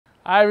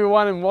Hi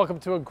everyone, and welcome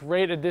to a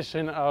great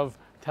edition of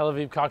Tel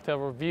Aviv Cocktail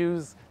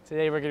Reviews.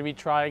 Today we're going to be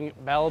trying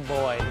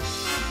BellBoy.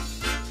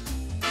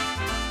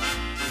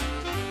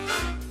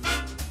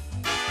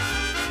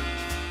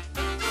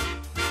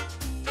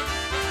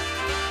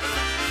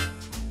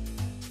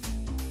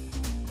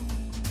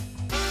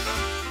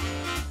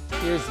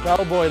 Here's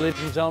BellBoy,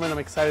 ladies and gentlemen. I'm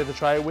excited to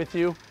try it with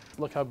you.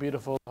 Look how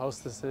beautiful the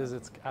hostess is.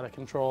 It's out of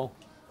control.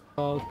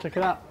 Check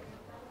it out.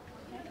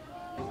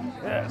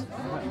 Yes.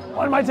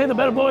 One might say the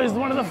BellBoy is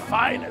one of the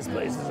finest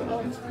places in the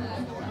world.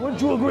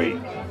 Wouldn't you agree?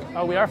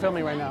 Oh, we are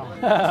filming right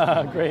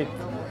now. Great.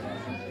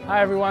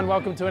 Hi everyone,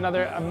 welcome to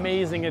another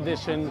amazing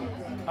edition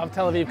of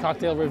Tel Aviv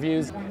Cocktail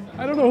Reviews.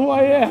 I don't know who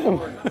I am.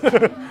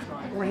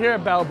 We're here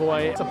at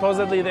BellBoy.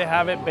 Supposedly they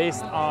have it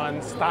based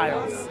on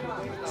styles.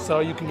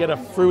 So you can get a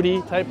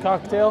fruity type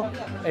cocktail,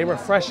 a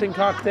refreshing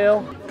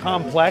cocktail,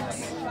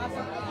 complex,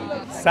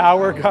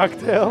 sour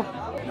cocktail,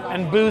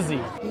 and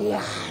boozy.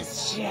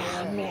 Yes,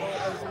 yeah.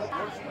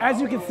 As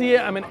you can see,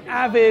 I'm an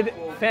avid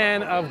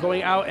fan of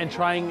going out and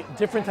trying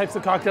different types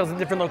of cocktails in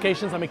different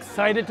locations. I'm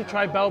excited to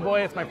try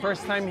BellBoy. It's my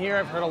first time here.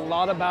 I've heard a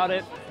lot about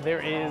it. There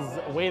is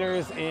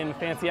waiters in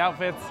fancy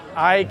outfits.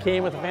 I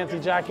came with a fancy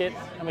jacket.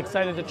 I'm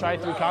excited to try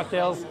 3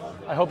 cocktails.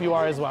 I hope you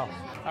are as well.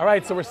 All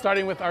right, so we're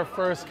starting with our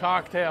first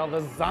cocktail,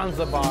 the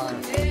Zanzibar.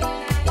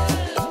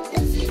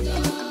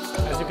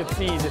 As you can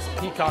see, this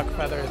peacock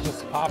feather is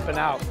just popping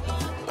out,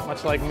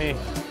 much like me.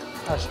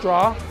 A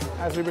straw,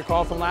 as we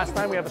recall from last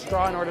time, we have a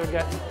straw in order to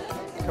get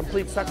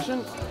complete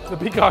suction. The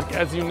peacock,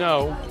 as you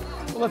know,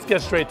 well, let's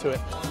get straight to it.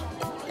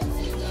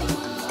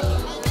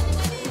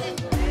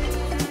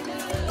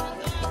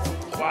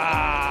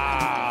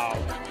 Wow!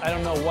 I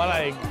don't know what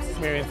I'm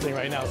experiencing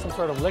right now. Some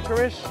sort of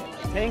licorice,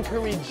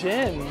 Tanqueray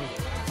Gin,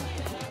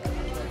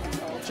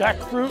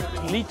 jackfruit,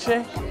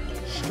 Lychee,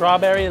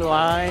 strawberry,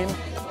 lime,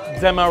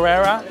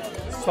 Demerara,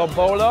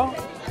 Sobolo.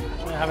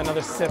 I'm gonna have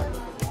another sip.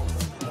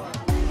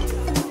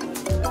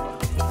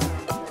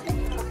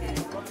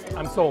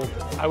 I'm sold.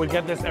 I would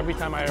get this every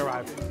time I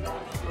arrive.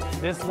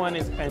 This one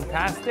is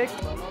fantastic,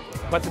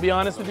 but to be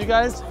honest with you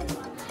guys,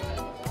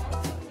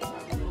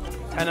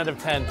 10 out of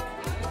 10.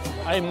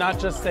 I am not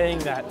just saying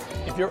that.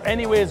 If you're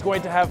anyways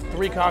going to have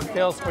 3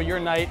 cocktails for your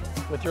night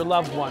with your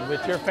loved one,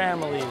 with your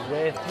family,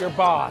 with your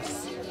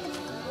boss,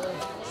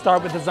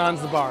 start with the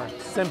Zanzibar.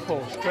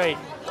 Simple, straight,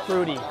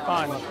 fruity,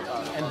 fun,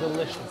 and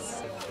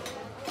delicious.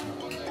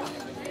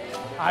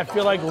 I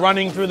feel like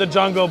running through the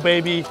jungle,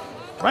 baby.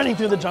 Running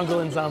through the jungle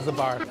in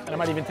Zanzibar. And I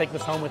might even take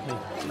this home with me.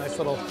 Nice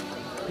little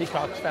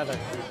peacock feather.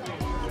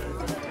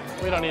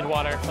 We don't need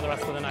water for the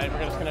rest of the night.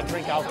 We're just gonna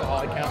drink alcohol.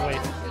 I can't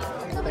wait.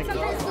 Thank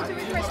you.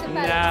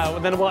 Yeah, well,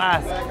 then we'll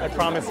ask. I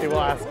promise you we'll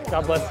ask.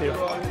 God bless you.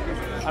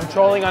 I'm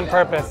trolling on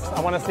purpose.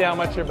 I want to see how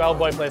much your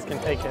BellBoy place can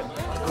take it.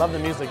 Love the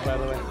music, by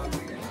the way.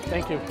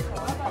 Thank you. So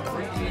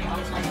we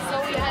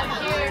have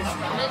here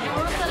the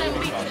Jerusalem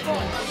beef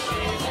sponge.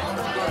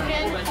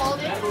 You can hold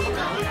it.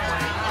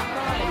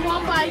 It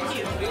won't bite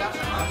you.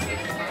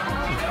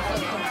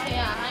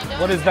 Yeah, I know.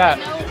 What is that?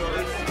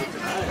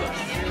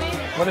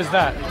 What is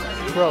that?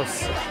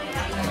 Gross.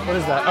 What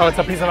is that? Oh, it's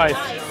a piece of ice.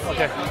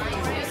 Okay.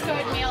 You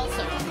scared me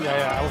also.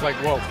 Yeah, I was like,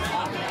 whoa.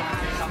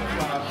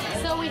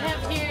 So we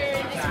have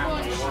here the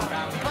sponge,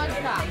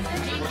 vodka,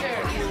 ginger,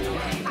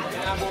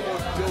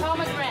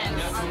 pomegranate,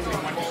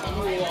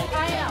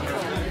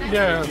 pineapple.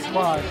 Yeah,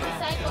 squash.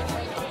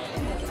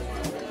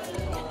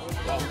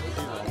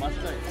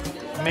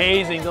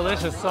 Amazing,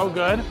 delicious, so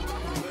good.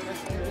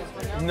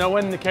 No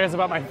one cares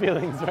about my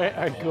feelings, right?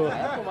 All right, cool.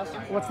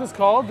 What's this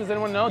called? Does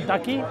anyone know?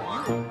 Ducky?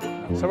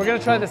 So we're gonna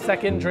try the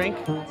second drink,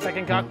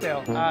 second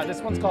cocktail.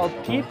 This one's called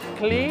Keep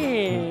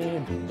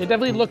Clean. It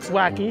definitely looks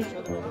wacky.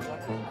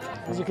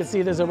 As you can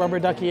see, there's a rubber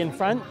ducky in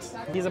front.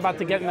 He's about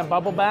to get in a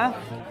bubble bath.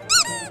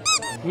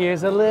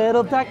 Here's a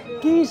little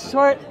ducky,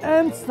 short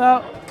and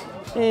stout,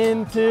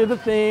 into the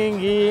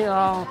thingy.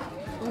 Oh.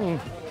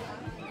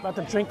 About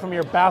to drink from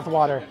your bath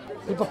water.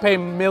 People pay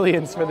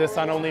millions for this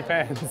on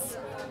OnlyFans.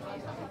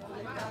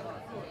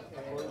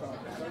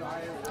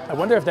 I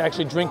wonder if they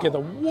actually drink it.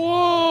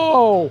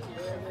 Whoa!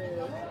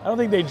 I don't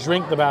think they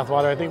drink the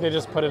bathwater. I think they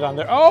just put it on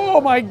there.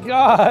 Oh my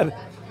God!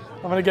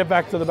 I'm gonna get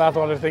back to the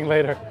bathwater thing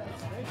later.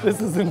 This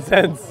is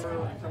intense.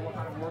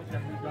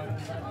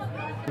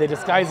 They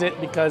disguise it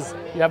because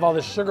you have all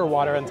this sugar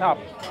water on top.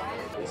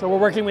 So we're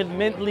working with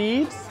mint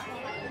leaves,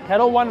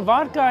 Ketel One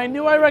Vodka. I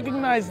knew I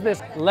recognized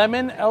this.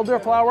 Lemon,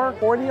 elderflower,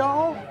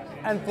 cordial,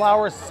 and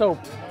flower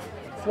soap,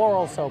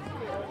 floral soap.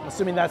 I'm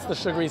assuming that's the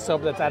sugary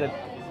soap that's added.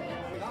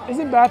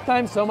 Isn't bath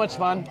time so much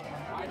fun?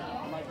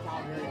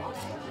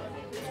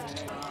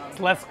 It's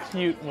less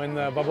cute when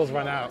the bubbles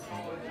run out,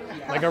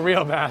 like a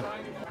real bath.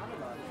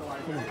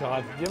 Oh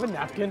God, do you have a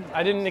napkin?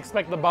 I didn't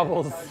expect the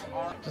bubbles,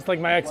 just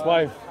like my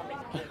ex-wife.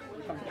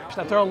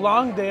 After a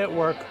long day at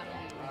work,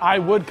 I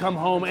would come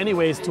home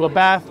anyways to a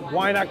bath.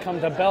 Why not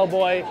come to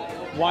BellBoy?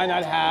 Why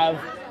not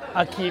have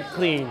a keep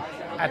clean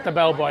at the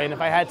BellBoy? And if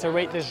I had to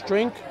rate this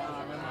drink,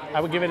 I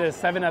would give it a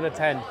 7 out of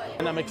 10.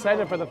 And I'm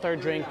excited for the third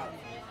drink.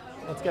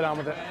 Let's get on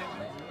with it.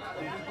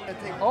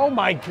 Oh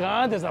my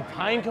God, there's a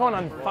pine cone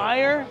on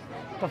fire?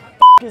 The f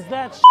is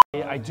that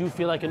shit? I do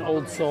feel like an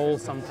old soul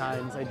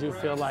sometimes. I do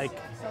feel like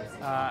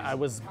I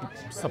was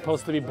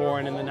supposed to be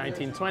born in the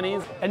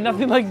 1920s. And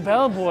nothing like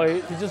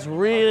BellBoy to just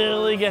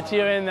really get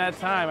you in that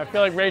time. I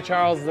feel like Ray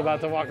Charles is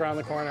about to walk around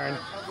the corner and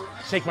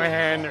shake my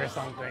hand or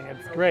something.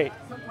 It's great.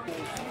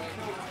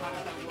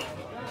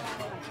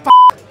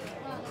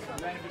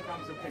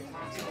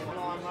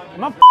 I'm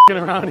not f***ing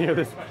around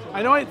here.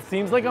 I know it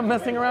seems like I'm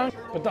messing around,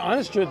 but the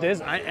honest truth is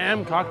I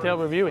am cocktail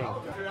reviewing.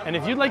 And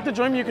if you'd like to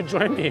join me, you could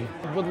join me.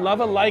 Would love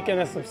a like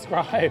and a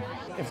subscribe.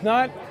 If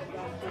not,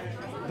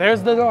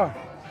 there's the door.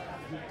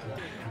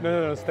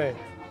 No, stay.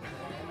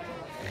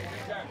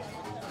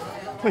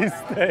 Please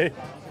stay.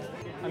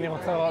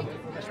 What?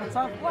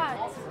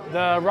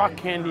 The rock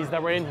candies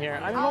that were in here.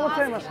 I don't know what's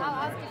in. I'll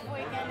ask you for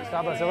again.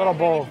 Stop us, a little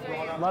bowl.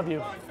 Love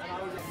you.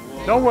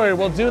 Don't worry,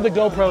 we'll do the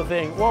GoPro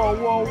thing.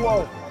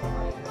 Whoa.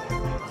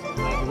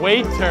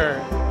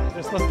 Waiter.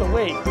 They're supposed to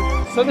wait.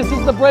 So this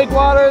is the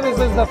breakwater. This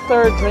is the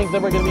third drink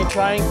that we're going to be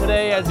trying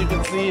today. As you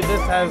can see,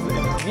 this has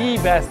the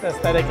best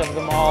aesthetic of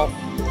them all.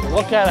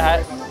 Look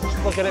at it.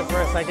 Just look at it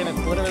for a second. It's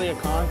literally a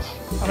conch.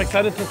 I'm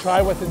excited to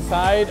try what's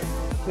inside.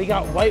 We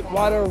got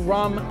whitewater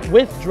rum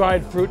with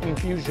dried fruit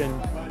infusion.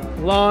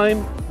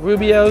 Lime,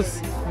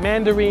 rubios,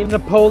 mandarin,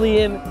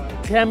 Napoleon,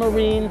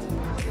 tamarind,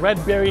 red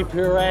berry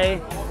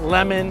puree,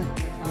 lemon,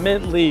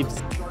 mint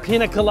leaves,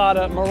 pina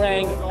colada,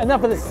 meringue.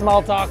 Enough of this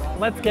small talk.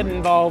 Let's get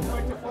involved.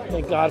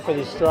 Thank God for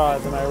these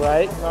straws, am I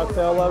right,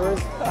 cocktail lovers?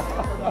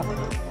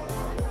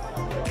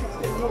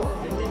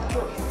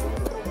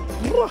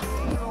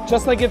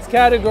 Just like its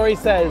category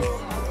says,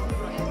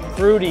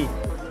 fruity,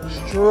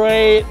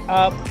 straight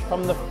up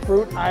from the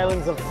fruit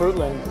islands of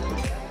Fruitland.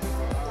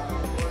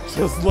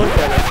 Just look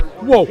at it.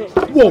 Whoa.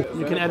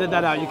 You can edit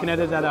that out, you can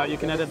edit that out.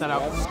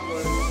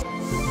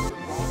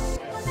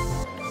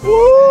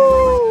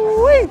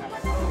 Woo-wee!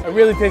 I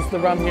really taste the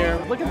rum here.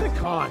 Look at the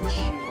conch.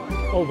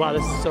 Oh wow,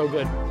 this is so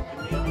good.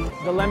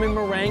 The lemon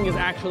meringue is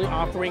actually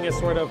offering a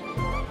sort of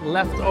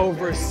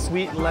leftover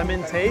sweet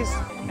lemon taste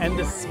and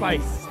the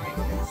spice.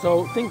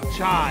 So think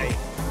chai.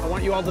 I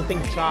want you all to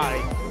think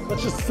chai.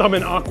 Let's just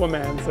summon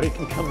Aquaman so he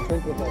can come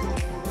drink with us.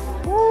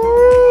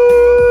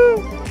 Woo!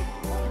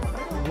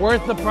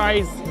 Worth the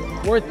price,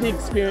 worth the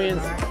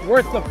experience,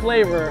 worth the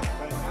flavor.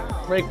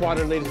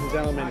 Breakwater, ladies and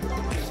gentlemen.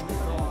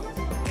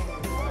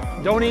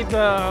 Don't eat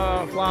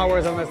the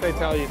flowers unless they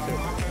tell you to.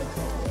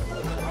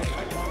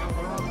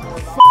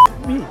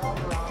 F me.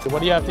 What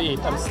do you have to eat?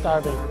 I'm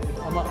starving.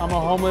 I'm a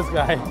homeless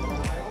guy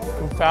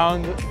who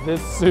found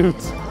this suit.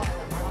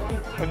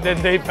 And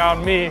then they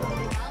found me.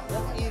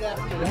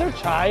 Is there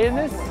chai in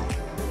this?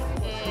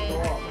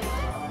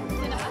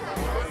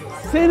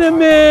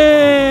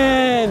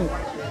 Cinnamon!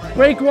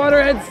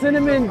 Breakwater had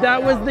cinnamon.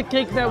 That was the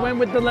cake that went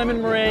with the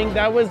lemon meringue.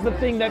 That was the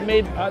thing that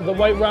made the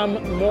white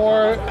rum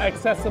more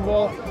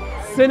accessible.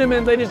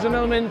 Cinnamon, ladies and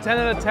gentlemen, 10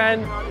 out of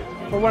 10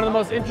 for one of the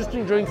most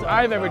interesting drinks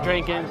I've ever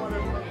drinking.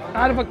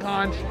 Out of a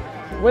conch,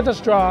 with a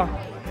straw,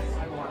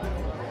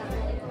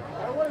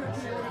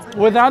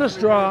 without a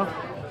straw,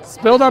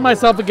 spilled on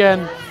myself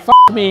again. F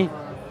me.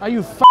 Are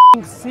you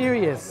f***ing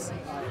serious?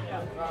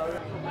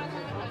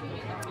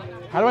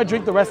 How do I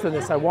drink the rest of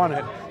this? I want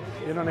it.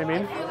 You know what I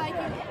mean?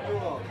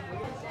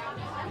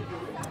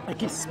 I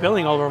keep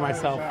spilling all over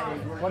myself.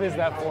 What is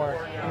that for?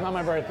 It's not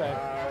my birthday.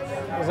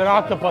 There's an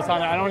octopus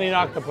on it. I don't eat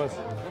octopus.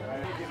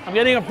 I'm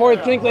getting a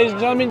fourth drink, ladies and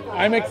gentlemen.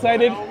 I'm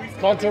excited. It's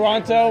called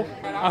Toronto.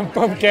 I'm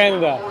from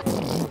Canada.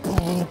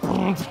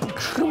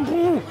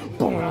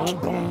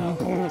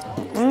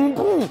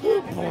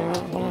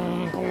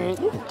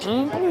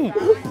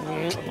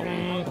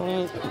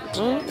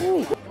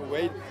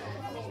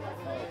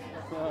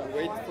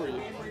 Wait for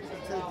you.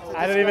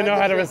 I don't even know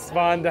how to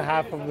respond to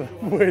half of the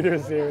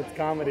waiters here. It's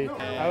comedy.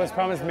 I was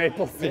promised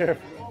maple syrup.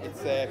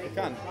 It's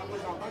pecan.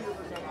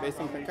 Based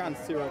on pecan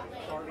syrup.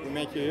 We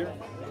make you here.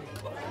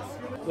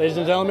 Ladies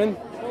and gentlemen,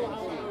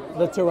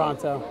 the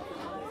Toronto.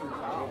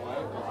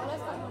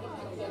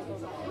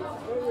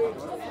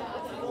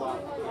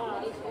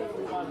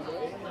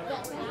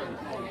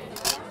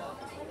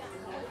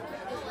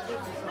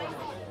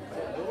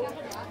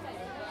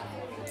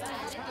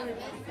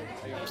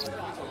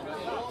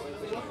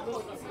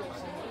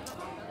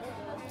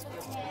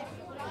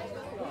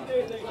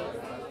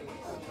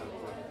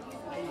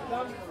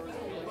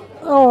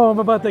 Oh, I'm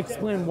about to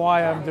explain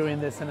why I'm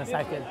doing this in a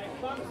second.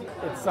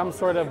 It's some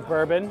sort of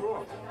bourbon,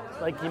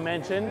 like he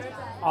mentioned,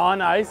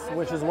 on ice,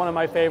 which is one of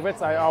my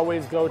favorites. I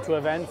always go to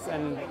events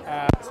and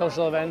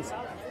social events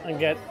and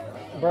get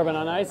bourbon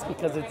on ice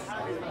because it's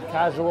a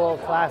casual,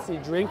 classy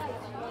drink.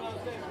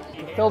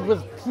 Filled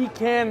with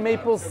pecan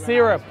maple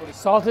syrup,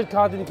 salted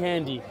cotton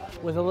candy,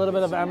 with a little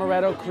bit of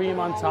amaretto cream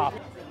on top.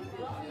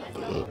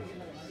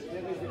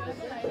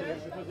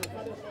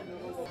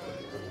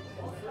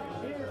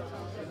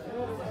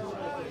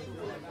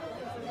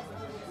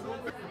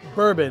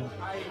 Bourbon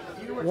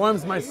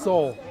warms my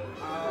soul.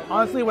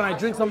 Honestly, when I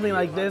drink something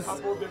like this,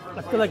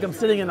 I feel like I'm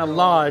sitting in a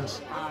lodge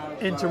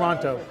in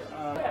Toronto.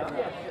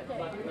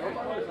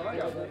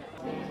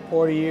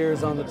 40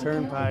 years on the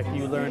turnpike,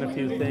 you learn a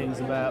few things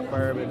about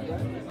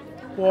bourbon.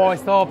 Boy,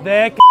 stop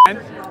there, c***.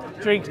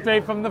 Drink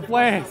straight from the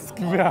flask.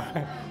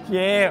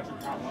 Yeah.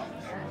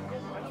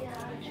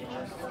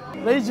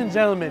 Ladies and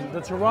gentlemen,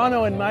 the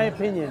Toronto, in my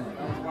opinion,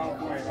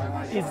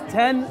 is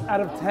 10 out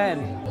of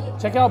 10.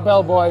 Check out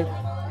BellBoy.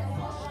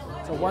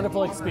 It's a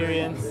wonderful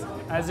experience.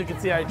 As you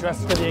can see, I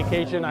dressed for the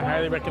occasion. I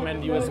highly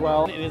recommend you as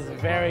well. It is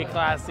very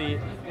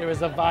classy. There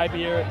is a vibe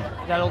here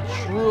that'll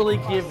truly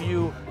give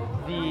you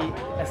the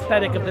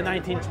aesthetic of the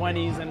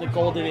 1920s and the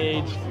golden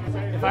age.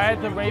 If I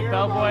had to rate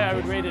BellBoy, I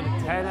would rate it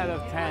a 10 out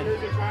of 10.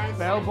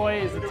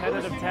 BellBoy is a 10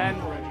 out of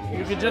 10.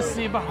 You can just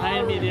see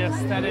behind me the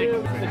aesthetic.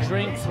 The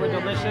drinks were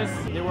delicious.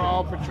 They were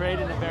all portrayed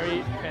in a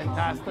very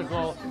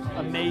fantastical,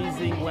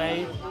 amazing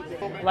way.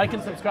 Like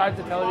and subscribe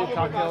to Tel Aviv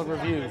Cocktail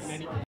Reviews.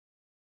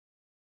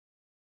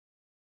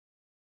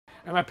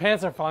 And my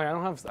pants are falling. I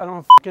don't have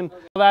fucking.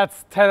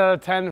 That's 10 out of 10.